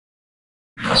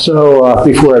So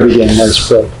before I begin, let's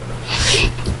pray.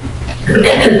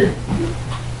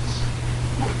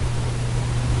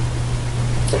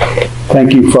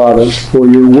 Thank you, Father, for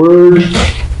your word.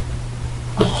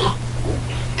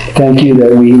 Thank you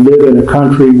that we live in a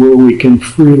country where we can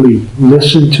freely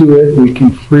listen to it, we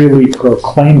can freely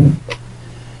proclaim it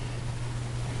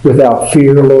without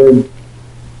fear, Lord.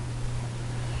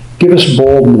 Give us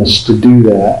boldness to do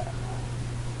that.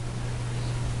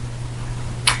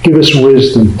 Give us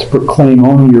wisdom to proclaim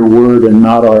only your word and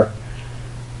not our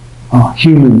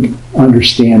human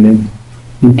understanding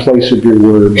in place of your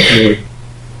word, Lord.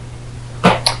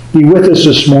 Be with us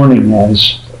this morning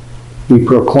as we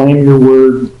proclaim your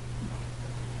word.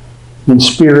 In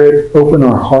spirit, open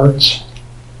our hearts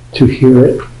to hear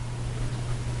it.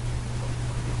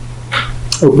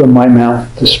 Open my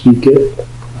mouth to speak it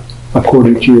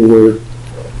according to your word.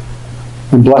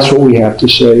 And bless what we have to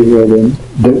say, Lord,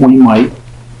 that we might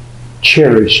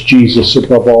cherish Jesus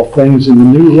above all things in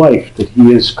the new life that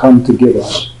he has come to give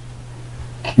us.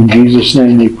 In Jesus'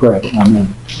 name we pray.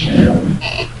 Amen.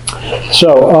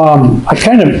 So, I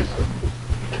kind of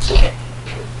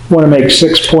want to make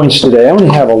 6 points today. I only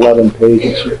have 11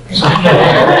 pages here.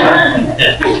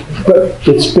 But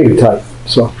it's big type.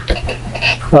 So,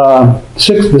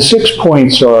 the 6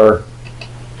 points are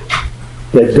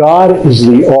that God is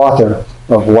the author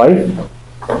of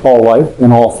life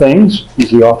and all things.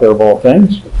 He's the author of all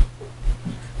things.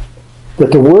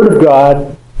 That the Word of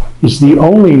God is the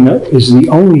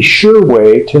only sure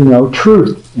way to know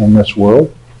truth in this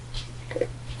world.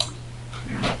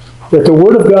 That the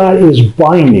Word of God is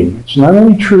binding. It's not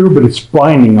only true, but it's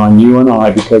binding on you and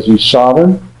I because he's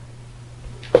sovereign.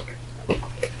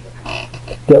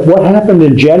 That what happened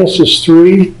in Genesis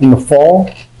 3 in the fall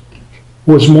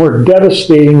was more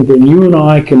devastating than you and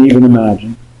I can even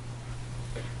imagine.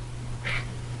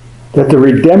 That the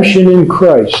redemption in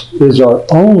Christ is our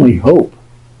only hope.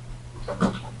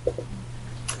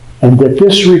 And that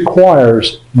this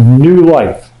requires new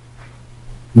life.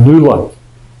 New life.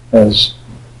 As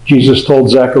Jesus told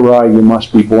Zechariah, you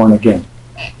must be born again.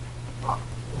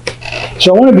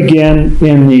 So I want to begin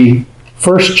in the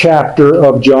first chapter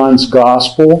of John's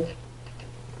Gospel,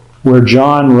 where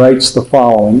John writes the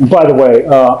following. By the way,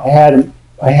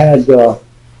 I had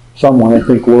someone, I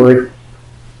think Lori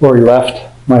left.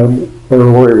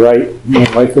 Lori Wright, my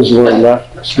wife is Lori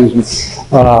left, excuse me,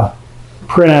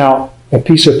 print out a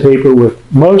piece of paper with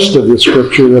most of the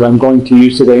scripture that I'm going to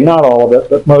use today. Not all of it,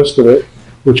 but most of it,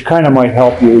 which kind of might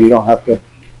help you. You don't have to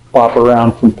bop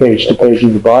around from page to page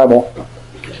in the Bible,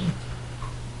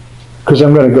 because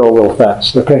I'm going to go a little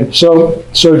fast. Okay, so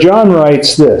John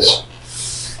writes this.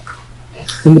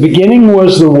 In the beginning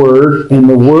was the Word, and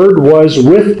the Word was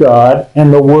with God,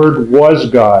 and the Word was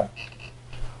God.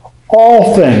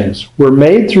 All things were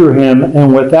made through him,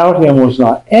 and without him was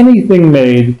not anything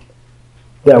made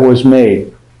that was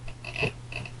made.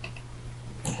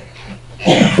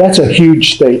 That's a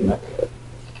huge statement.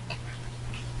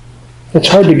 It's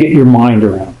hard to get your mind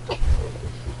around.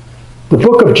 The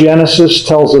book of Genesis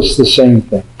tells us the same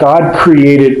thing. God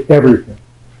created everything.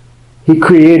 He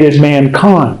created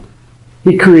mankind.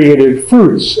 He created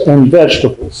fruits and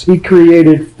vegetables. He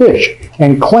created fish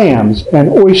and clams and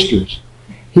oysters.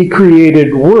 He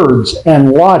created words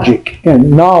and logic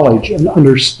and knowledge and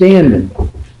understanding.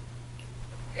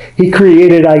 He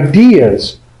created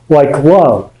ideas like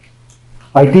love,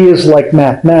 ideas like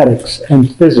mathematics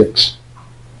and physics.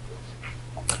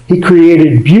 He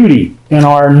created beauty and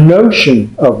our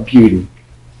notion of beauty.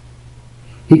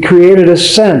 He created a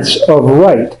sense of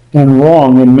right and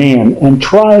wrong in man, and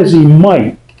try as he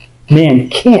might, man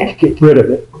can't get rid of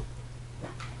it.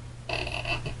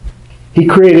 He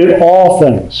created all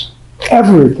things,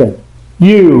 everything,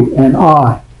 you and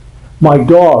I, my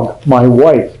dog, my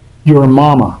wife, your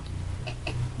mama.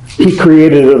 He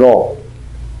created it all.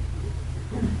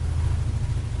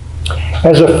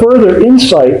 As a further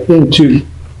insight into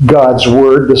God's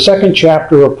Word, the second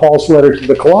chapter of Paul's letter to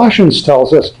the Colossians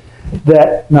tells us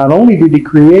that not only did he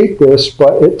create this,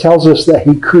 but it tells us that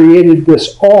he created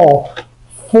this all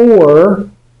for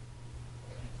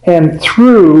and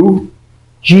through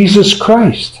Jesus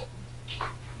Christ.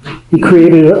 He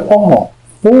created it all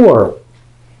for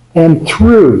and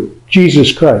through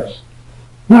Jesus Christ.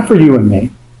 Not for you and me.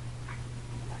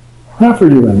 Not for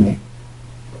you and me.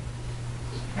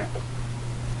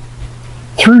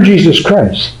 Through Jesus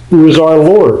Christ, who is our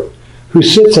Lord, who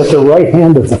sits at the right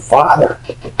hand of the Father.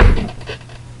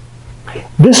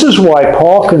 This is why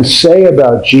Paul can say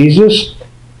about Jesus,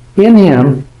 in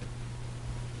him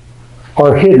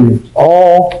are hidden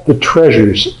all the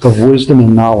treasures of wisdom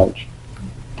and knowledge.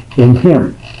 In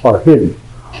him are hidden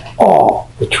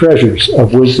all the treasures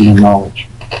of wisdom and knowledge.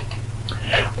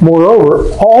 Moreover,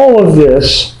 all of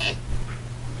this,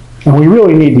 and we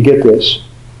really need to get this,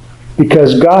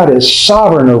 because God is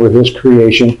sovereign over His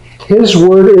creation, His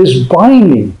word is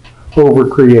binding over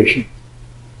creation.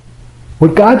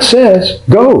 What God says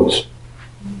goes,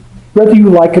 whether you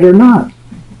like it or not.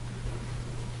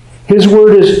 His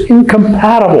word is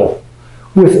incompatible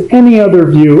with any other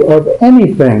view of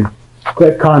anything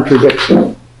that contradicts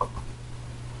it.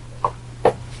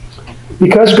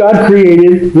 Because God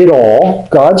created it all,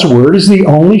 God's word is the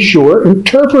only sure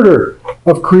interpreter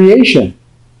of creation.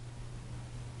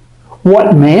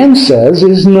 What man says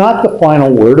is not the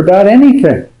final word about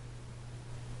anything.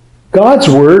 God's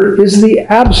word is the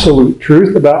absolute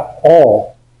truth about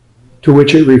all to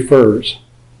which it refers.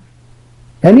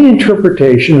 Any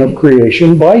interpretation of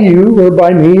creation by you or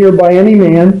by me or by any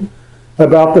man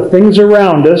about the things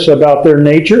around us, about their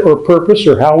nature or purpose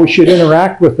or how we should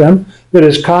interact with them, that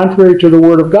is contrary to the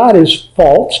Word of God is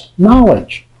false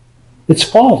knowledge. It's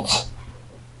false.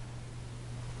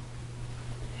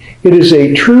 It is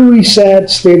a truly sad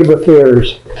state of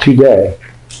affairs today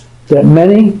that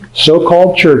many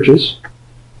so-called churches,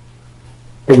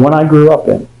 the one I grew up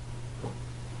in,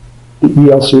 the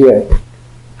ELCA,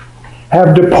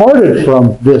 have departed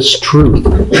from this truth.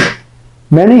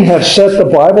 Many have set the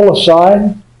Bible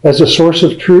aside as a source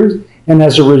of truth, and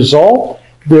as a result,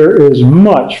 there is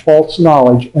much false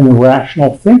knowledge and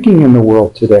irrational thinking in the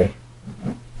world today.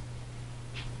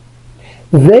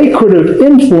 They could have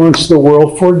influenced the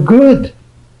world for good,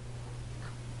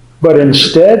 but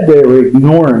instead they are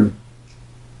ignoring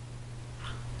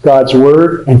God's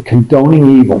word and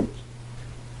condoning evil.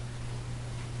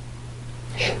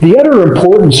 The utter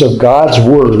importance of God's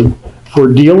word for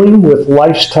dealing with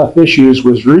life's tough issues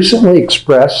was recently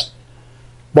expressed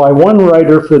by one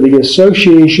writer for the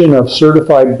Association of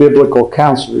Certified Biblical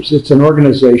Counselors. It's an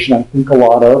organization I think a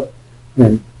lot of,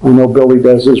 and we know Billy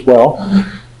does as well,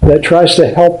 that tries to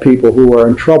help people who are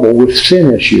in trouble with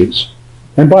sin issues.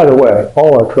 And by the way,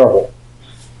 all our trouble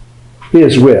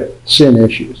is with sin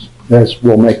issues, as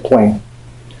we'll make plain.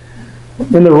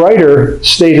 And the writer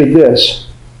stated this: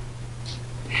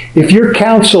 if your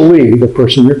counselee, the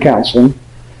person you're counseling,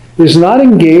 is not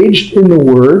engaged in the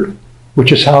Word,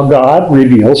 which is how God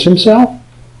reveals Himself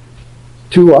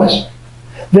to us,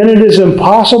 then it is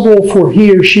impossible for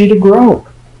he or she to grow.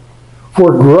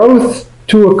 For growth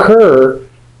to occur,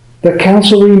 the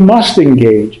counselee must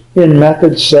engage in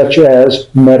methods such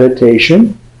as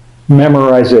meditation,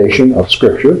 memorization of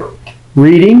Scripture,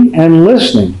 reading and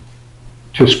listening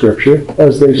to Scripture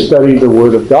as they study the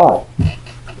Word of God.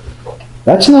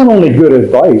 That's not only good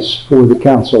advice for the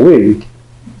counselee,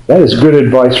 that is good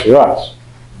advice for us.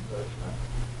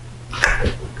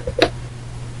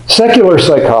 Secular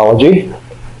psychology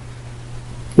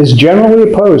is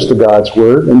generally opposed to God's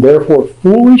Word and therefore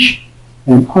foolish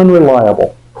and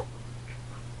unreliable.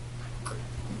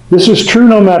 This is true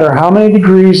no matter how many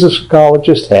degrees a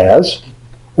psychologist has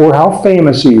or how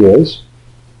famous he is.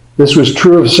 This was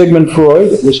true of Sigmund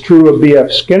Freud. It was true of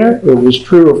B.F. Skinner. It was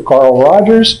true of Carl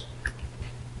Rogers.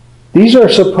 These are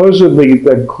supposedly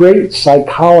the great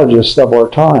psychologists of our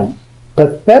time.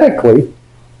 Pathetically,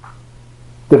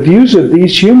 the views of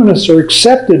these humanists are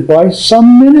accepted by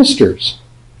some ministers.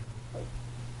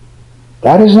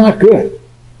 That is not good.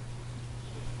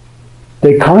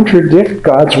 They contradict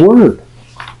God's Word.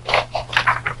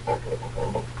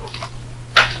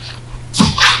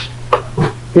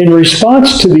 In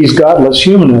response to these godless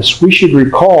humanists, we should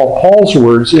recall Paul's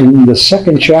words in the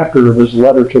 2nd chapter of his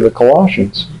letter to the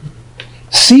Colossians.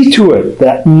 See to it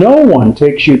that no one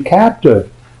takes you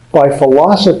captive by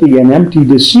philosophy and empty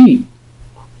deceit.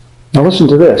 Now listen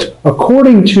to this.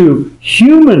 According to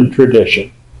human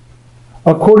tradition,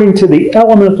 according to the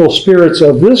elemental spirits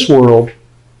of this world,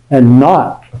 and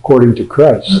not according to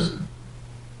Christ.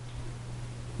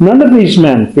 None of these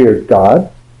men feared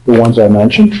God, the ones I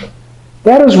mentioned.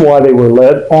 That is why they were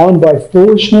led on by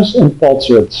foolishness and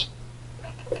falsehoods.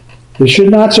 This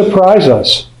should not surprise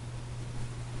us.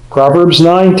 Proverbs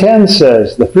 9:10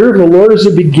 says, "The fear of the Lord is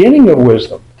the beginning of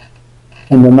wisdom,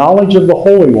 and the knowledge of the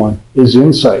Holy One is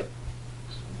insight."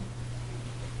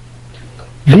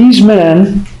 These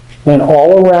men, and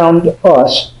all around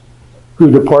us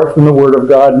who depart from the Word of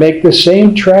God, make the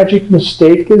same tragic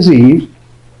mistake as Eve,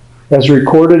 as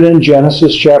recorded in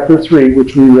Genesis chapter 3,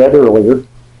 which we read earlier,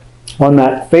 on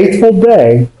that faithful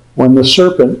day when the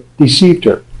serpent deceived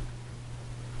her.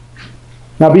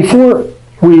 Now, before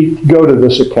we go to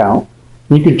this account,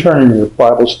 you can turn in your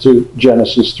Bibles to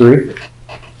Genesis 3.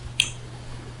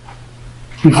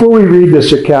 Before we read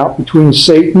this account between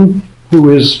Satan,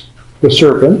 who is the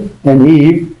serpent, and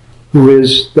Eve, who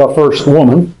is the first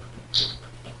woman,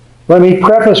 let me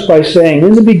preface by saying,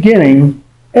 in the beginning,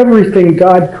 everything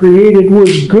God created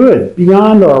was good,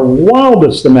 beyond our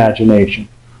wildest imagination,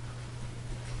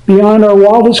 beyond our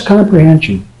wildest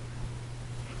comprehension.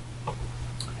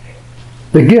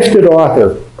 The gifted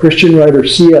author, Christian writer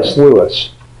C.S.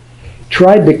 Lewis,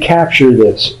 tried to capture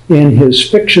this in his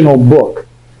fictional book,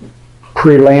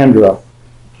 Pelandra.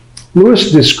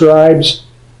 Lewis describes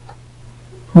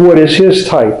what is his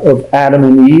type of Adam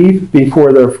and Eve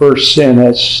before their first sin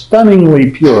as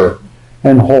stunningly pure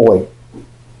and holy.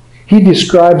 He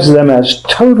describes them as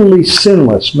totally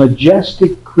sinless,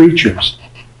 majestic creatures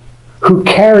who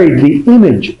carried the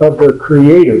image of their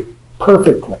Creator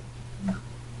perfectly.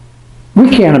 We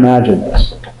can't imagine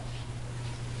this.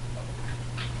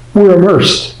 We're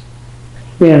immersed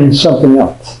in something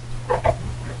else.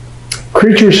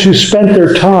 Creatures who spent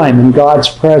their time in God's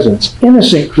presence,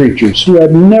 innocent creatures who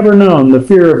had never known the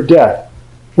fear of death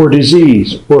or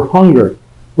disease or hunger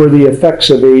or the effects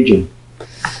of aging.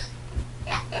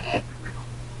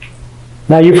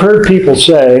 Now, you've heard people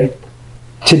say,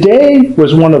 today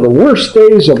was one of the worst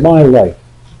days of my life.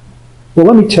 Well,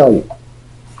 let me tell you,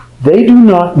 they do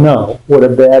not know what a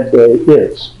bad day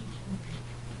is.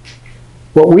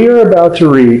 What we are about to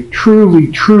read, truly,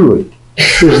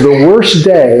 is the worst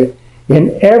day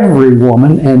in every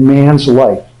woman and man's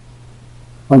life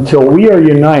until we are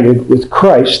united with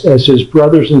Christ as his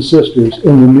brothers and sisters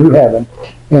in the new heaven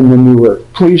and the new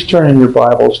earth. Please turn in your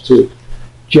Bibles to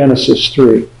Genesis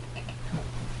 3.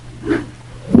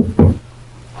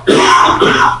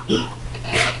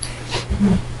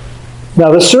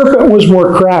 Now the serpent was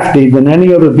more crafty than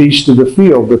any other beast of the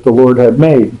field that the Lord had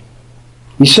made.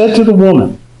 He said to the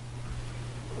woman,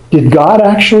 "Did God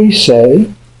actually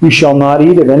say, 'You shall not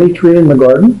eat of any tree in the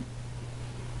garden'?"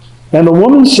 And the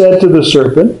woman said to the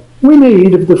serpent, "We may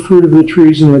eat of the fruit of the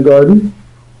trees in the garden.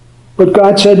 But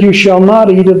God said, 'You shall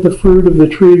not eat of the fruit of the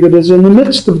tree that is in the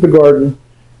midst of the garden,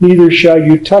 neither shall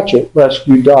you touch it, lest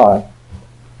you die.'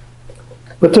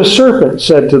 But the serpent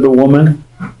said to the woman,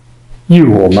 'You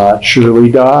will not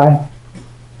surely die.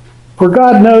 For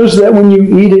God knows that when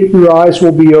you eat it, your eyes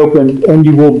will be opened, and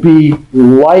you will be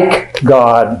like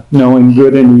God, knowing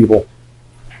good and evil.'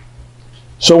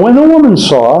 So when the woman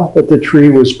saw that the tree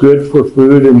was good for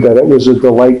food, and that it was a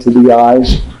delight to the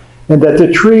eyes, and that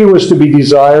the tree was to be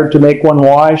desired to make one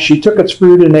wise, she took its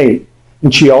fruit and ate.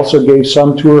 And she also gave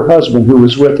some to her husband who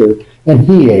was with her, and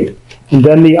he ate. And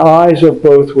then the eyes of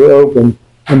both were opened,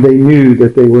 and they knew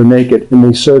that they were naked. And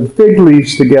they sewed fig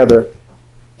leaves together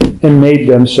and made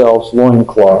themselves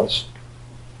loincloths.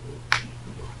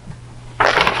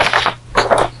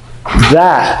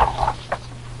 That,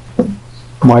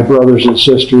 my brothers and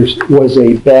sisters, was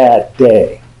a bad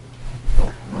day.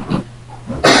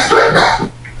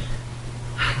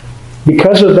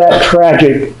 Because of that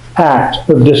tragic act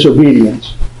of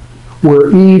disobedience,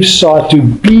 where Eve sought to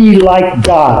be like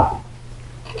God,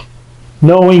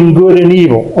 knowing good and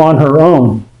evil on her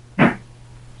own.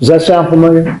 Does that sound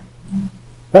familiar?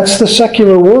 That's the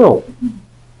secular world.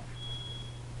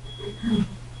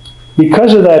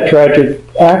 Because of that tragic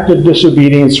act of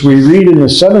disobedience, we read in the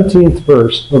 17th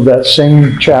verse of that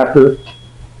same chapter,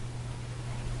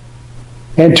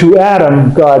 "And to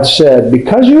Adam God said,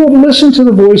 'Because you have listened to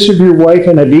the voice of your wife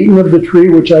and have eaten of the tree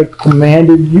which I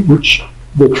commanded you,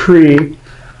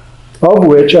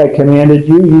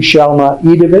 you shall not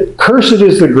eat of it. Cursed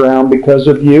is the ground because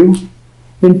of you.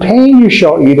 In pain you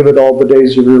shall eat of it all the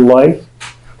days of your life.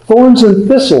 Thorns and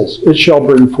thistles it shall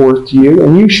bring forth to you,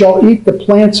 and you shall eat the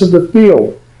plants of the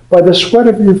field. By the sweat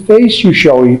of your face you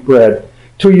shall eat bread,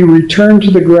 till you return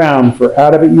to the ground, for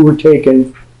out of it you were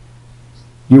taken.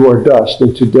 You are dust,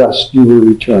 and to dust you will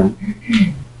return.'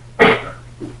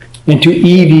 And to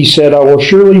Eve he said, 'I will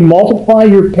surely multiply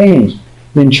your pain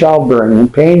in childbearing. In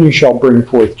pain you shall bring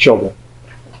forth children.'"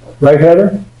 Right,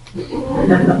 Heather?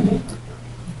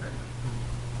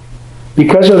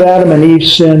 Because of Adam and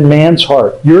Eve's sin, man's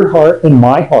heart, your heart and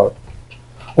my heart,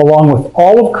 along with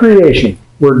all of creation,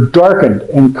 were darkened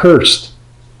and cursed.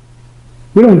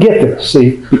 We don't get this,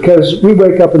 see, because we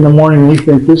wake up in the morning and we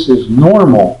think this is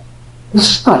normal.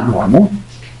 This is not normal.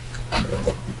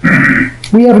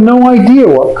 We have no idea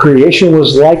what creation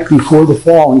was like before the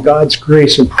fall and God's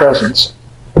grace and presence.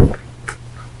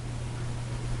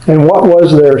 And what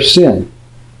was their sin?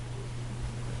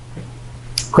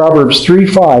 Proverbs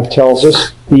 3:5 tells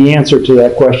us the answer to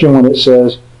that question when it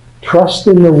says, "Trust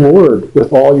in the Lord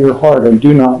with all your heart and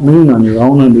do not lean on your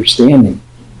own understanding."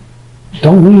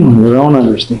 Don't lean on your own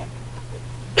understanding.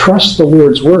 Trust the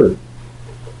Lord's word.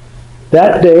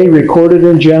 That day, recorded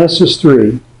in Genesis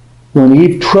 3, when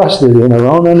Eve trusted in her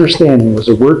own understanding was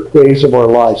the worst days of our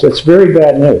lives. That's very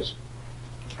bad news.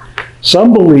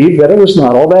 Some believe that it was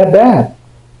not all that bad.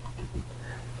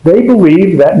 They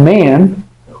believe that man,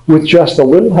 with just a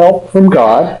little help from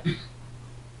God,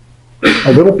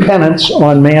 a little penance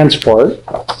on man's part,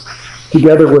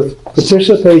 together with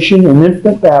participation in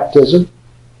infant baptism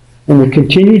and the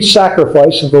continued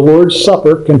sacrifice of the Lord's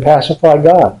Supper, can pacify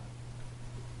God.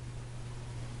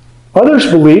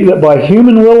 Others believe that by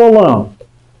human will alone,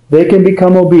 they can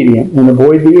become obedient and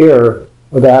avoid the error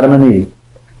of Adam and Eve.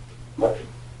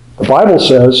 The Bible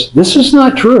says this is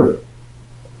not true.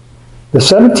 The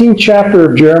 17th chapter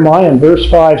of Jeremiah in verse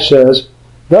 5 says,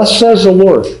 "Thus says the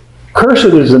Lord, cursed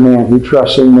is the man who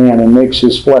trusts in man and makes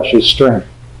his flesh his strength,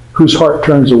 whose heart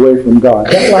turns away from God."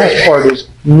 That last part is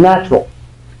natural,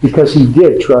 because he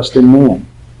did trust in man.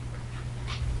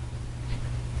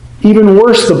 Even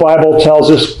worse, the Bible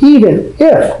tells us, even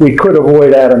if we could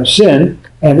avoid Adam's sin,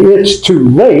 and it's too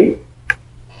late,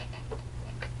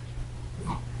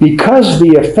 because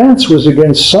the offense was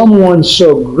against someone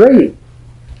so great,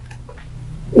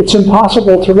 it's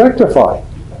impossible to rectify.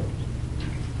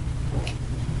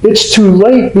 It's too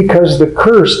late because the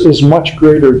curse is much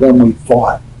greater than we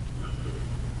thought.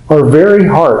 Our very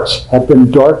hearts have been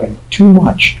darkened too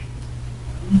much.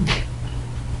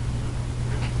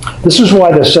 This is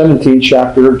why the 17th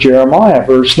chapter of Jeremiah,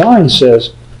 verse 9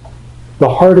 says, "The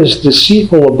heart is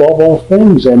deceitful above all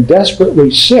things and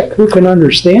desperately sick. Who can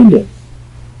understand it?"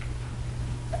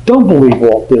 Don't believe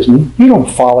Walt Disney. You don't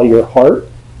follow your heart.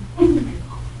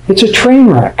 It's a train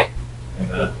wreck.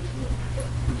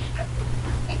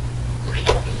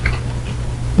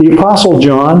 The Apostle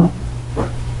John,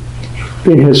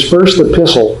 in his first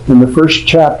epistle, in the first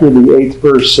chapter, the 8th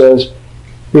verse, says,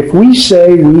 "If we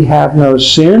say we have no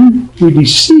sin, we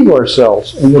deceive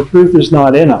ourselves, and the truth is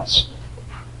not in us."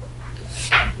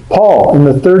 Paul, in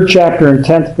the 3rd chapter and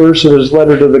 10th verse of his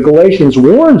letter to the Galatians,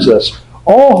 warns us,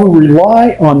 "All who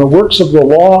rely on the works of the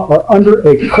law are under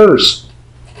a curse.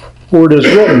 For it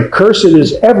is written, cursed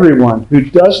is everyone who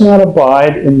does not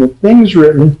abide in the things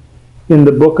written in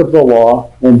the book of the law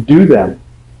and do them."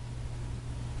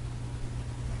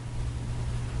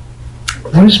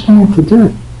 What is Paul to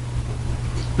do?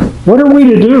 What are we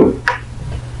to do?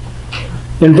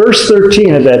 In verse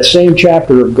 13 of that same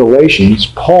chapter of Galatians,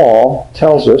 Paul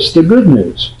tells us the good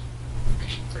news.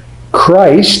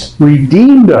 Christ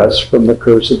redeemed us from the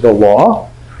curse of the law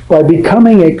by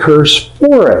becoming a curse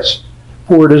for us.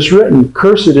 For it is written,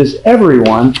 cursed is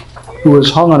everyone who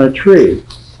is hung on a tree.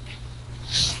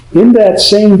 In that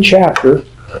same chapter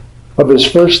of his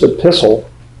first epistle,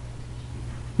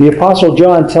 the Apostle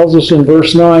John tells us in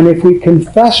verse 9, if we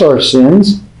confess our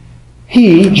sins,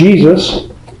 he, Jesus,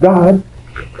 God,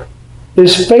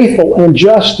 is faithful and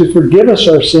just to forgive us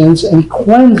our sins and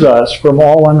cleanse us from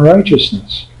all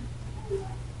unrighteousness.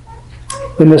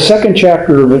 In the 2nd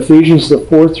chapter of Ephesians, the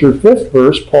 4th through 5th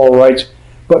verse, Paul writes,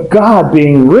 "But God,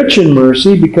 being rich in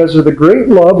mercy, because of the great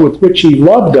love with which he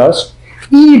loved us,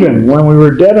 even when we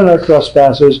were dead in our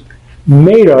trespasses,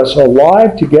 made us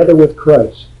alive together with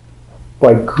Christ.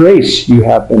 By grace you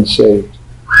have been saved."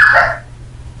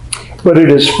 But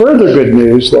it is further good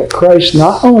news that Christ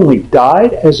not only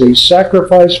died as a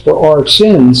sacrifice for our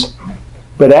sins,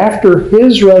 but after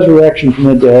his resurrection from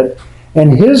the dead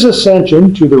and his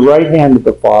ascension to the right hand of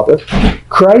the Father,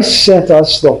 Christ sent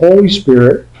us the Holy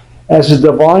Spirit as a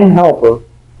divine helper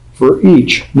for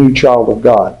each new child of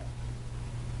God.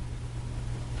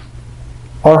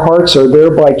 Our hearts are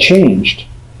thereby changed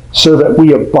so that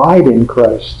we abide in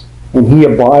Christ and he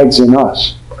abides in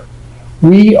us.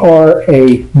 We are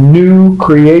a new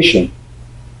creation.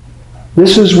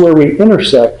 This is where we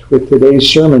intersect with today's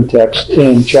sermon text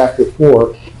in chapter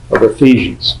 4 of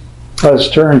Ephesians. Let's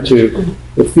turn to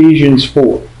Ephesians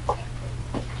 4,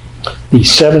 the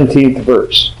 17th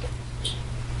verse.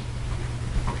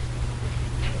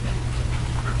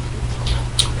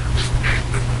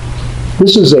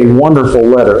 This is a wonderful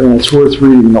letter, and it's worth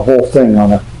reading the whole thing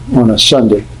on a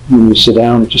Sunday when you sit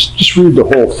down. Just read the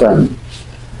whole thing.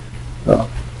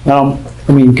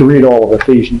 You can read all of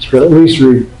Ephesians, but at least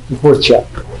read the 4th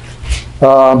chapter.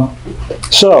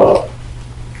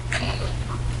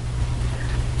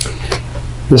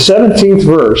 The 17th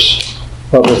verse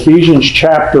of Ephesians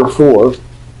chapter 4,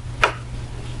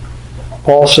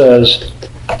 Paul says,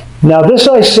 "Now this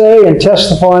I say and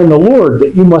testify in the Lord,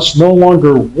 that you must no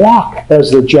longer walk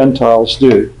as the Gentiles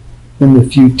do, in the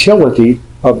futility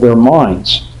of their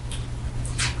minds.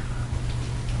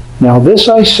 Now this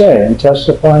I say and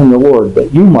testify in the Lord,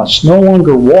 that you must no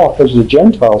longer walk as the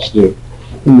Gentiles do,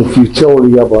 in the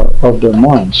futility of their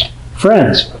minds.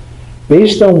 Friends,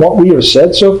 based on what we have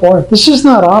said so far, this is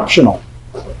not optional.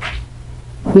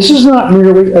 This is not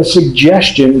merely a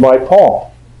suggestion by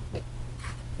Paul.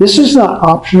 This is not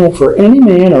optional for any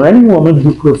man or any woman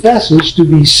who professes to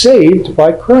be saved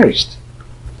by Christ.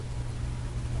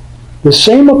 The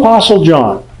same Apostle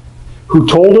John, who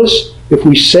told us if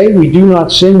we say we do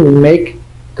not sin, we make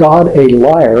God a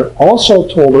liar, also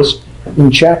told us in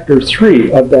chapter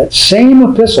 3 of that same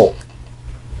epistle,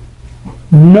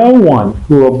 no one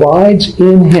who abides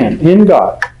in him, in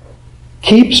God,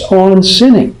 keeps on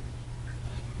sinning.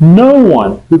 No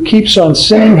one who keeps on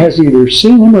sinning has either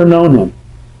seen him or known him.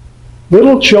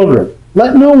 Little children,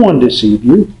 let no one deceive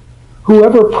you.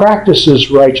 Whoever practices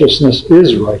righteousness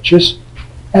is righteous,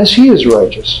 as he is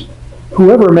righteous.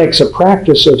 Whoever makes a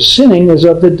practice of sinning is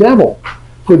of the devil,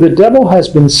 for the devil has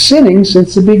been sinning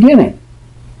since the beginning.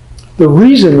 The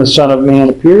reason the Son of Man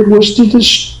appeared was to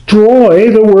destroy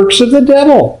the works of the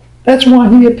devil. That's why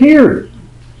he appeared.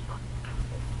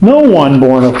 No one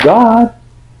born of God,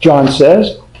 John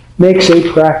says, makes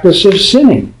a practice of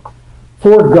sinning.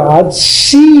 For God's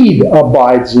seed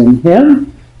abides in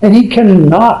him, and he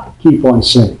cannot keep on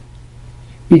sinning,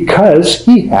 because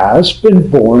he has been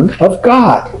born of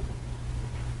God.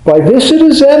 By this it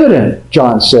is evident,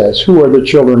 John says, who are the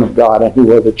children of God and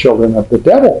who are the children of the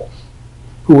devil.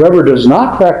 Whoever does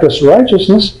not practice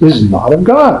righteousness is not of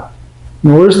God,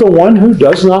 nor is the one who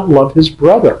does not love his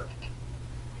brother.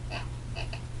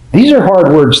 These are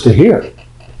hard words to hear,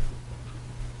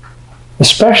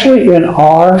 especially in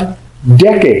our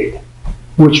decade,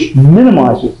 which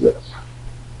minimizes this.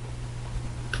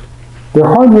 They're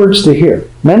hard words to hear.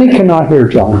 Many cannot hear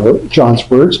John's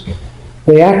words.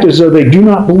 They act as though they do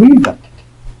not believe them.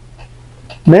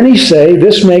 Many say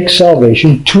this makes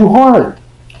salvation too hard,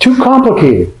 too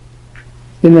complicated.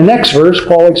 In the next verse,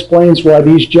 Paul explains why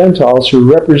these Gentiles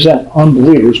who represent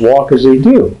unbelievers walk as they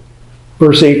do.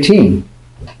 Verse 18.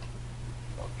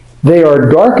 They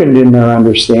are darkened in their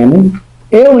understanding,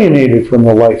 alienated from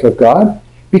the life of God,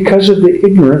 because of the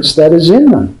ignorance that is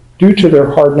in them, due to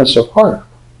their hardness of heart.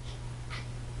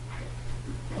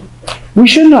 We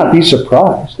should not be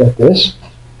surprised at this.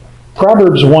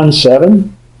 Proverbs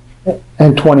 1:7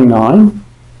 and 29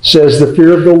 says, the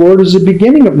fear of the Lord is the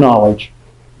beginning of knowledge.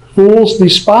 Fools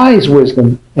despise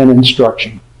wisdom and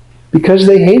instruction, because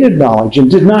they hated knowledge and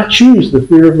did not choose the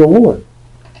fear of the Lord.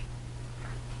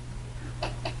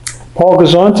 Paul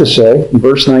goes on to say, in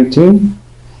verse 19,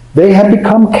 they have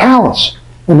become callous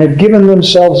and have given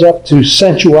themselves up to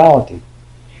sensuality,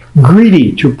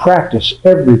 greedy to practice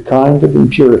every kind of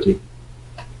impurity.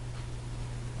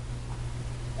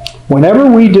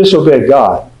 Whenever we disobey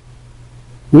God,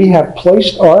 we have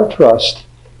placed our trust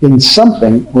in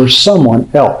something or someone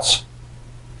else.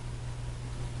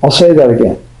 I'll say that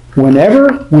again.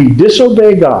 Whenever we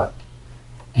disobey God,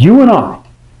 you and I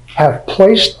have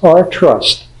placed our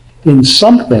trust in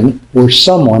something or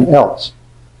someone else.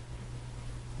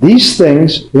 These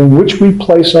things in which we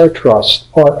place our trust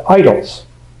are idols.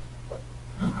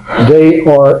 They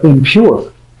are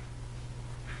impure.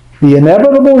 The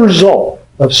inevitable result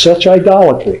of such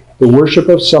idolatry, the worship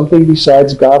of something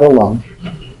besides God alone,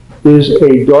 is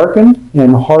a darkened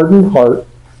and hardened heart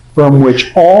from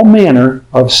which all manner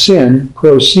of sin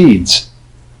proceeds.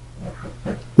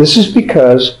 This is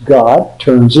because God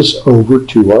turns us over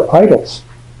to our idols.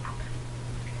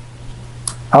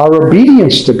 Our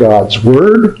obedience to God's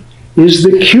word is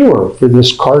the cure for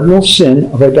this cardinal sin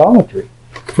of idolatry,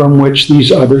 from which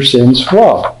these other sins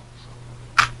flow.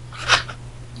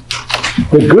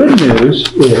 The good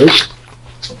news is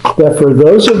that for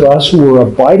those of us who are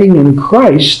abiding in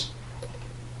Christ,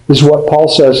 is what Paul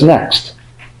says next.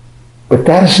 But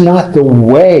that is not the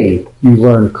way you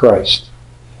learn Christ.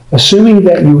 Assuming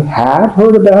that you have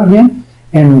heard about him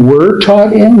and were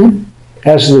taught in him,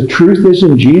 as the truth is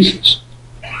in Jesus.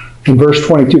 In verse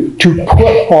 22, to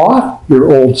put off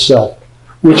your old self,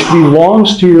 which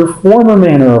belongs to your former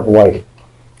manner of life,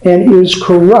 and is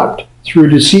corrupt through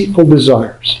deceitful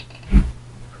desires.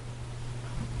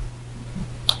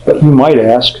 But you might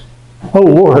ask, oh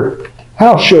Lord,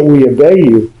 how shall we obey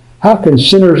you? How can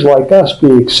sinners like us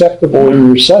be acceptable in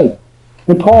your sight?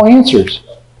 And Paul answers,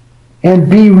 and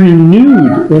be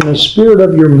renewed in the spirit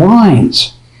of your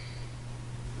minds.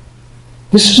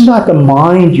 This is not the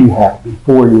mind you had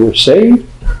before you were saved.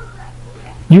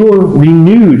 You are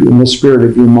renewed in the spirit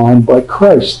of your mind by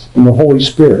Christ and the Holy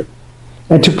Spirit.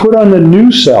 And to put on the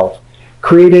new self,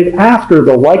 created after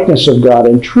the likeness of God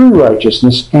in true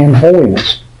righteousness and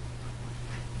holiness.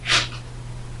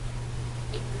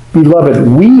 Beloved,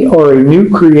 we are a new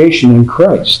creation in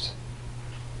Christ.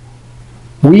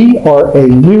 We are a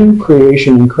new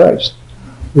creation in Christ.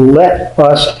 let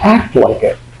us act like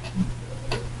it.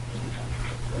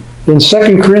 In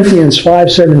 2 Corinthians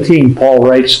 5:17, Paul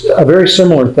writes a very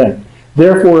similar thing.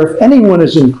 Therefore, if anyone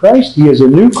is in Christ, he is a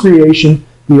new creation.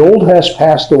 The old has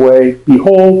passed away.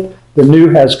 Behold, the new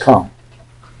has come.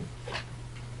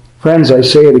 Friends, I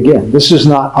say it again. This is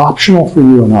not optional for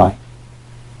you and I.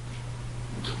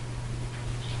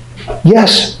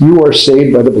 Yes, you are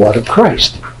saved by the blood of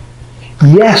Christ.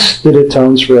 Yes, it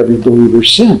atones for every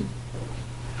believer's sin.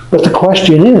 But the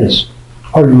question is,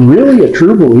 are you really a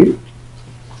true believer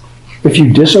if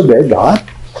you disobey God?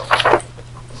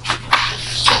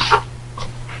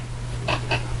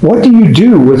 What do you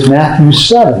do with Matthew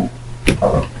 7,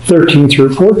 13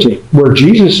 through 14, where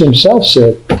Jesus himself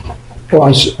said,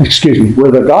 where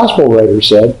the gospel writer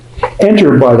said,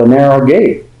 enter by the narrow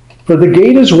gate, for the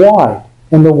gate is wide,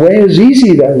 and the way is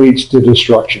easy that leads to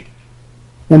destruction.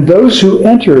 And those who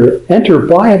enter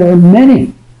by it are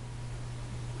many.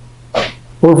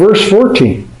 Or verse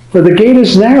 14, for the gate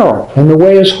is narrow, and the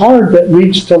way is hard that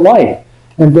leads to life,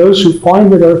 and those who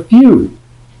find it are few.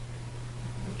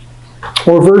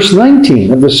 Or verse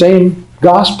 19 of the same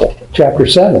gospel, chapter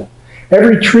 7,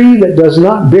 every tree that does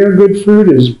not bear good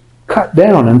fruit is cut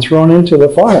down and thrown into the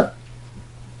fire.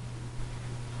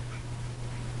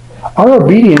 Our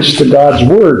obedience to God's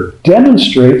word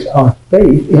demonstrates our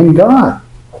faith in God.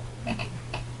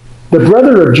 The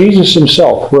brother of Jesus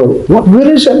himself wrote, what good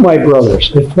is it, my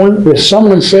brothers, if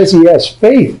someone says he has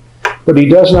faith, but he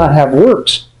does not have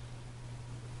works?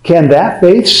 Can that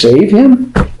faith save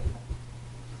him?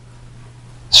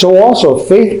 So also,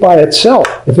 faith by itself,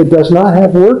 if it does not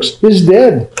have works, is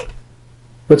dead.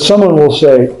 But someone will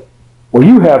say, well,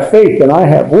 you have faith and I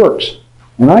have works.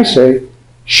 And I say,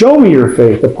 show me your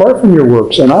faith apart from your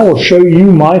works, and I will show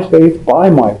you my faith by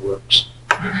my works.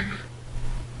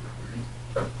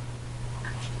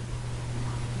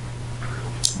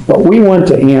 But we want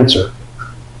to answer.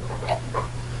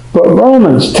 But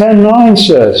Romans 10:9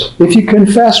 says, if you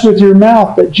confess with your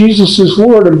mouth that Jesus is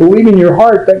Lord and believe in your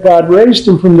heart that God raised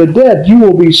him from the dead, you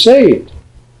will be saved.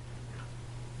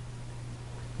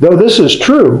 Though this is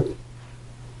true,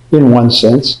 in one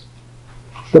sense,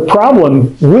 the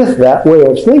problem with that way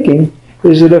of thinking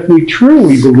is that if we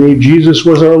truly believe Jesus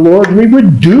was our Lord, we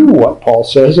would do what Paul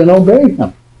says and obey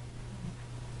him.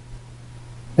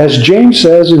 As James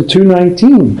says in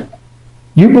 2:19,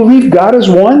 you believe God is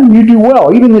one, you do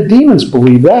well. Even the demons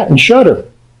believe that and shudder.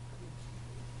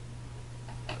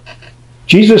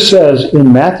 Jesus says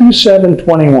in Matthew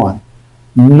 7:21,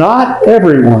 not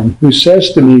everyone who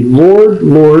says to me, Lord,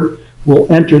 Lord,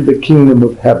 will enter the kingdom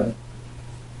of heaven.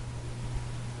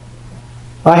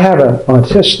 I have an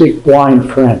autistic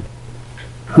blind friend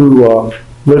who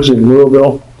lives in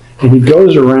Louisville, and he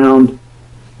goes around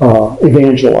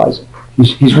evangelizing.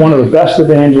 He's one of the best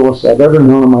evangelists I've ever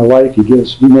known in my life. He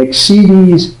makes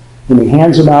CDs and he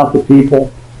hands them out to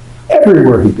people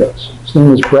everywhere he goes. His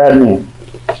name is Brad Mann.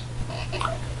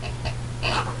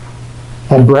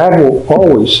 And Brad will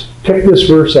always pick this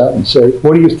verse out and say,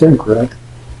 what do you think, Greg?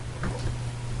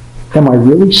 Am I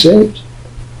really saved?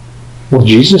 Will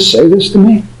Jesus say this to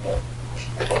me?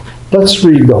 Let's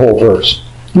read the whole verse.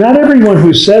 Not everyone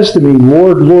who says to me,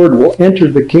 Lord, Lord, will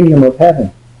enter the kingdom of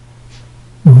heaven,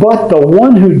 but the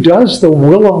one who does the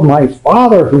will of my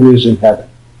Father who is in heaven.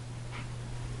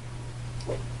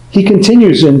 He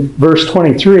continues in verse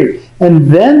 23, and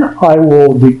then I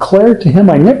will declare to him,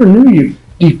 I never knew you.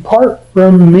 Depart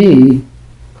from me,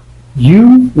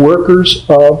 you workers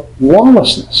of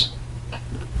lawlessness.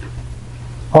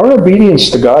 Our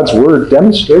obedience to God's word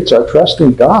demonstrates our trust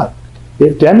in God.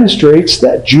 It demonstrates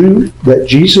that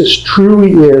Jesus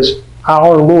truly is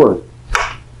our Lord.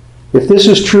 If this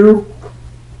is true,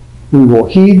 we will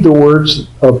heed the words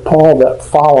of Paul that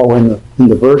follow in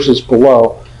the verses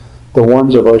below, the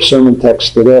ones of our sermon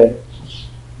text today.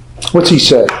 What's he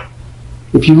say?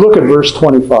 If you look at verse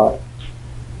 25,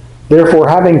 therefore,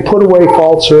 having put away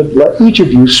falsehood, let each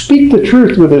of you speak the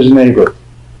truth with his neighbor,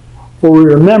 for we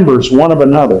are members one of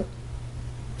another.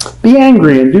 Be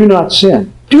angry and do not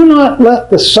sin. Do not let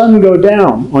the sun go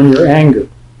down on your anger.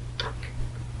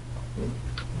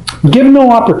 Give no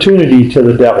opportunity to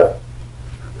the devil.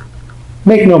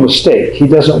 Make no mistake, he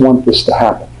doesn't want this to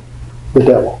happen, the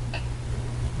devil.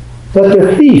 Let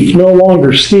the thief no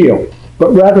longer steal,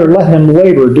 but rather let him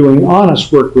labor doing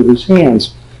honest work with his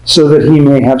hands, so that he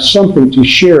may have something to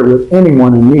share with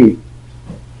anyone in need.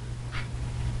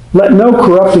 Let no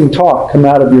corrupting talk come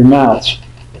out of your mouths,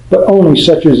 but only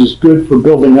such as is good for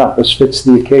building up as fits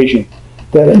the occasion,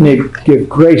 that it may give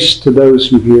grace to those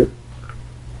who hear.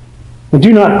 And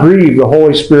do not grieve the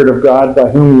Holy Spirit of God,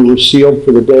 by whom you were sealed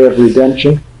for the day of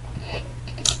redemption.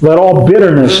 Let all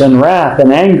bitterness and wrath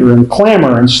and anger and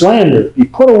clamor and slander be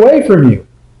put away from you,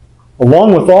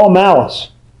 along with all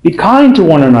malice. Be kind to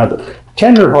one another,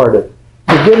 tenderhearted,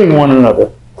 forgiving one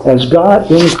another, as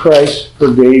God in Christ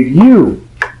forgave you.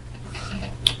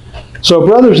 So,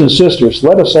 brothers and sisters,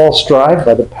 let us all strive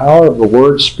by the power of the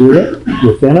Word Spirit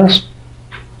within us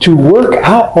to work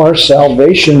out our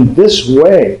salvation this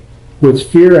way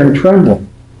with fear and trembling,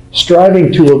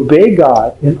 striving to obey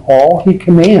God in all He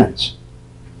commands.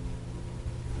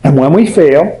 And when we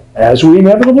fail, as we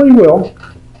inevitably will,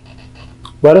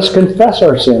 let us confess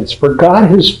our sins, for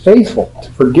God is faithful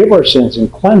to forgive our sins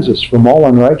and cleanse us from all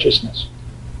unrighteousness.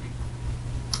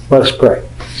 Let us pray.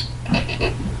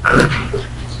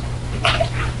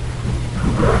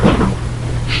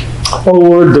 O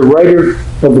Lord, the writer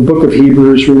of the book of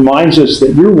Hebrews reminds us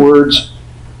that your words,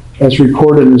 as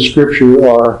recorded in Scripture,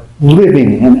 are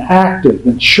living and active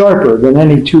and sharper than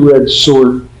any two-edged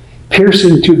sword,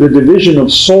 piercing to the division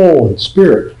of soul and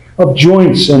spirit, of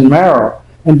joints and marrow,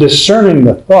 and discerning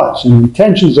the thoughts and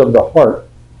intentions of the heart.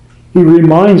 He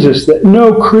reminds us that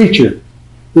no creature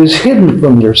is hidden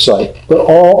from your sight, but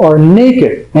all are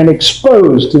naked and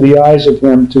exposed to the eyes of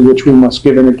him to which we must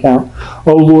give an account.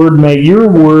 O Lord, may your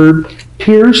word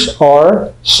pierce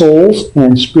our souls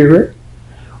and spirit.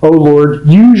 O Lord,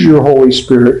 use your Holy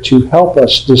Spirit to help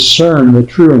us discern the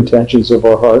true intentions of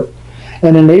our heart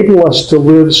and enable us to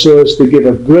live so as to give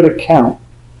a good account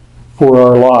for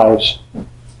our lives.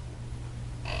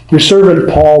 Your servant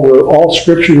Paul wrote, all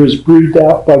Scripture is breathed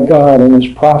out by God and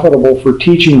is profitable for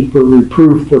teaching, for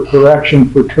reproof, for correction,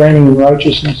 for training in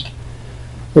righteousness,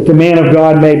 that the man of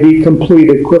God may be complete,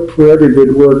 equipped for every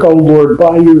good work. O Lord,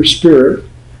 by your Spirit,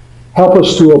 help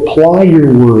us to apply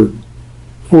your word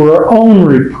for our own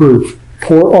reproof,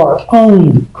 for our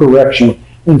own correction,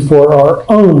 and for our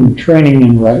own training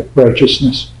in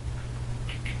righteousness.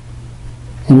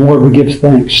 And Lord, we give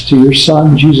thanks to your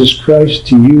Son, Jesus Christ,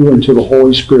 to you and to the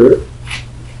Holy Spirit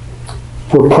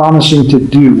for promising to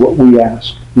do what we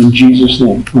ask. In Jesus'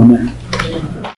 name, amen.